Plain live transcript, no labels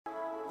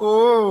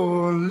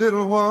Oh,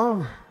 little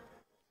one,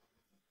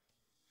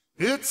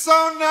 it's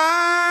so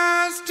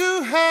nice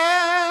to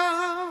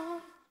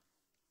have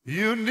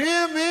you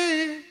near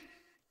me,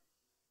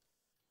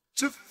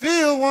 to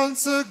feel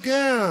once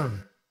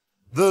again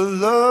the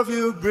love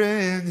you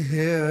bring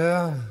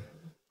here.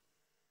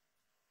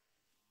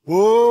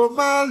 Oh,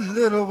 my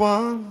little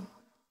one,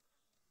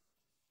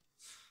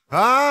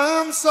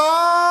 I am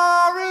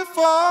sorry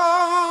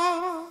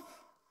for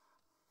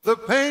the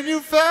pain you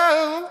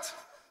felt.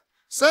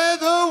 Say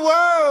the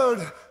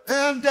word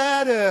and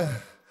Daddy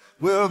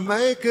will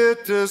make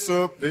it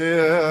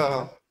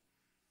disappear.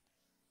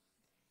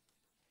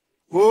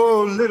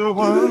 Oh, little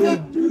one,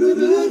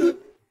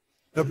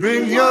 to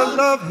bring your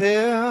love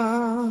here.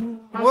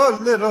 Oh,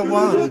 little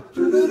one,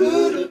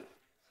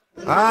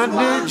 I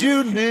need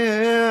you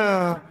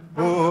near.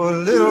 Oh,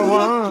 little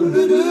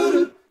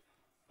one,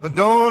 but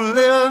don't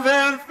live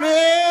in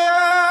fear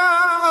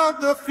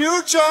of the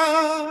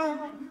future,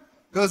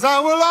 'cause I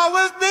will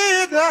always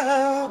be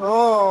there.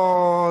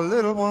 Oh,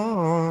 little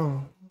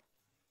one,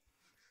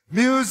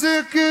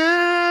 music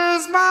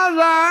is my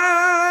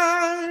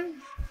life.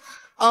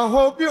 I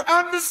hope you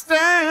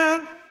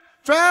understand.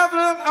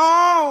 Traveling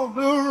on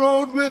the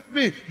road with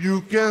me,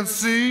 you can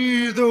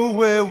see the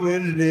way we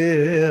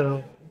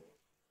live.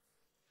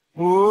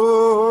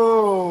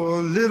 Oh,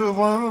 little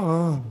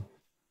one,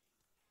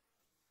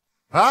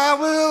 I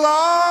will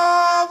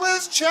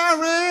always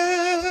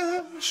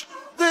cherish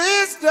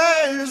these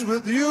days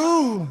with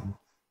you.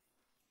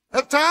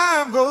 As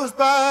time goes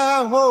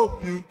by, I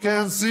hope you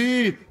can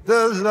see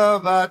the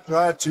love I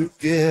try to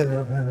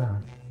give.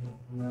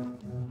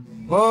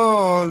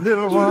 Oh,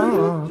 little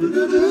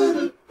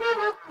one,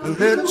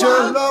 let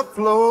your love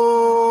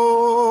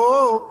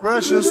flow,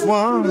 precious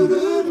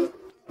one,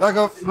 like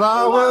a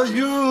flower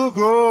you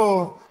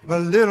grow, my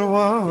little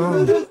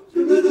one.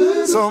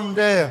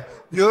 Someday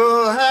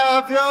you'll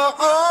have your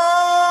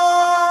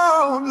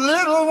own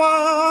little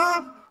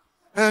one,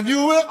 and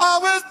you will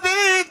always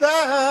be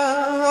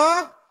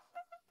there.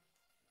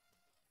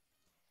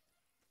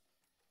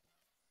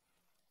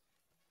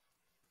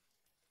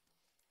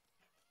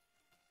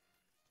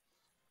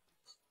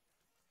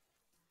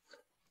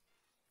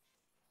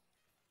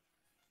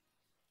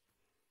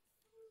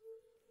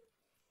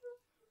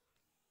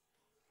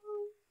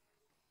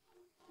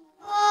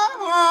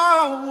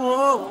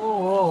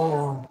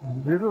 Oh,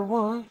 little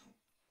one,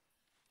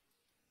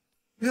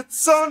 it's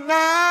so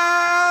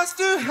nice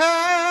to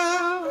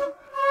have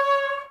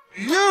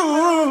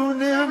you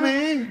near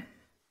me,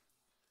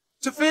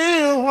 to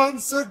feel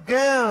once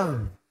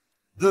again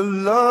the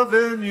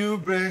loving you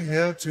bring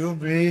here to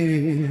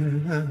me.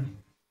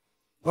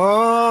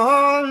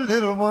 Oh,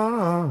 little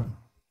one,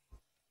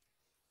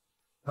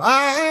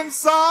 I am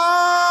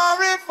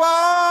sorry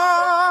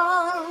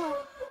for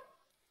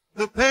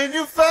the pain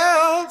you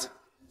felt.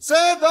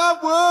 Say the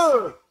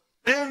word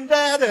and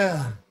Daddy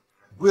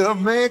will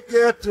make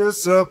it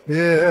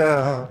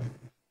disappear.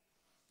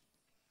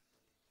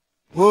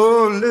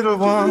 Oh, little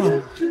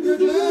one,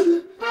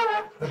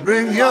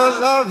 bring your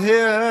love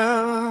here.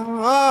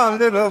 Oh,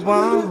 little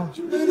one,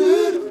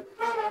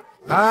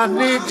 I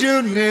need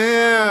you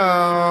near,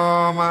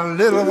 my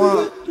little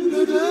one.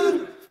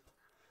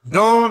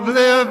 Don't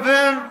live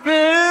in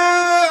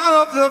fear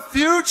of the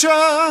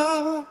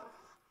future,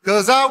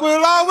 'cause I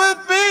will always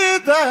be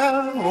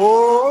there.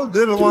 Oh,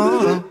 little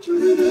one,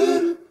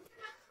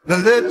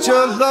 let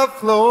your love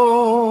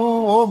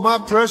flow, oh, my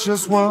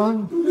precious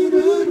one,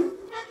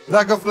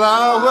 like a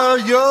flower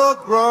you'll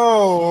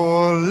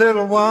grow,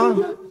 little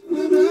one.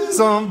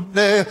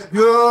 Someday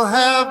you'll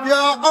have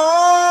your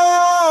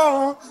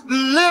own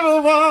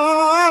little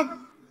one,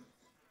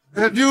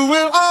 and you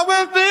will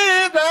always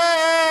be there.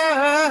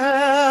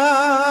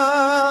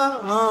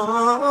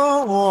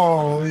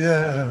 Oh,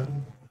 yeah.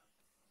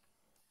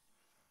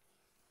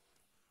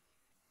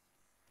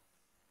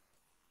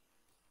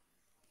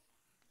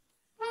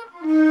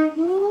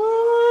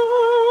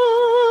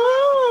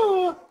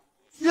 Ooh,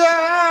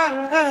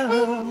 yeah.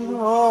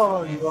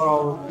 Oh, you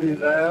always be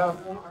there.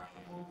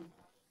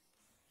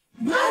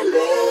 My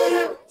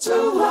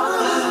little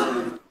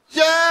one,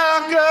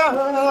 Yeah, girl,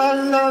 I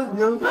love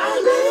you. my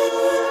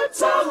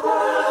little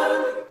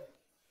one,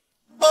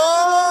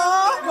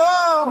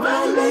 Oh,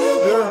 my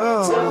little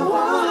yeah.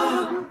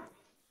 one.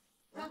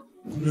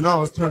 You know I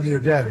was talking to your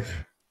daddy.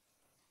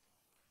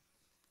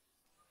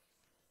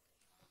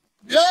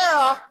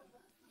 Yeah,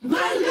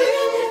 My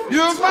little,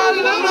 you're my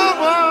little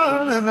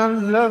one, and I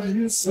love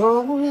you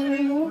so. my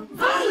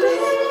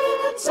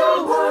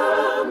little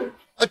one,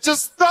 I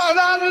just thought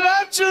I'd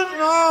let you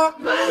know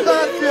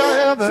that if you're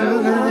ever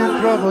in any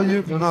trouble,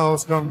 you can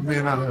always come to me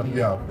and I'll help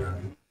you out.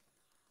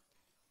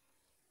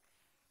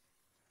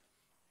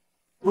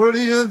 What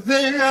do you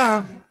think?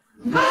 my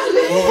What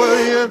little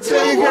do you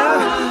think?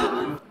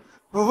 one,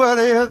 What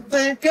do you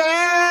think? my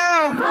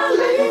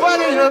little What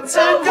do you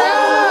think?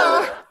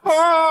 Oh,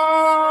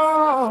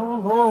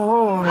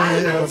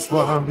 yes,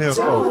 what I'm here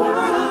for.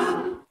 one.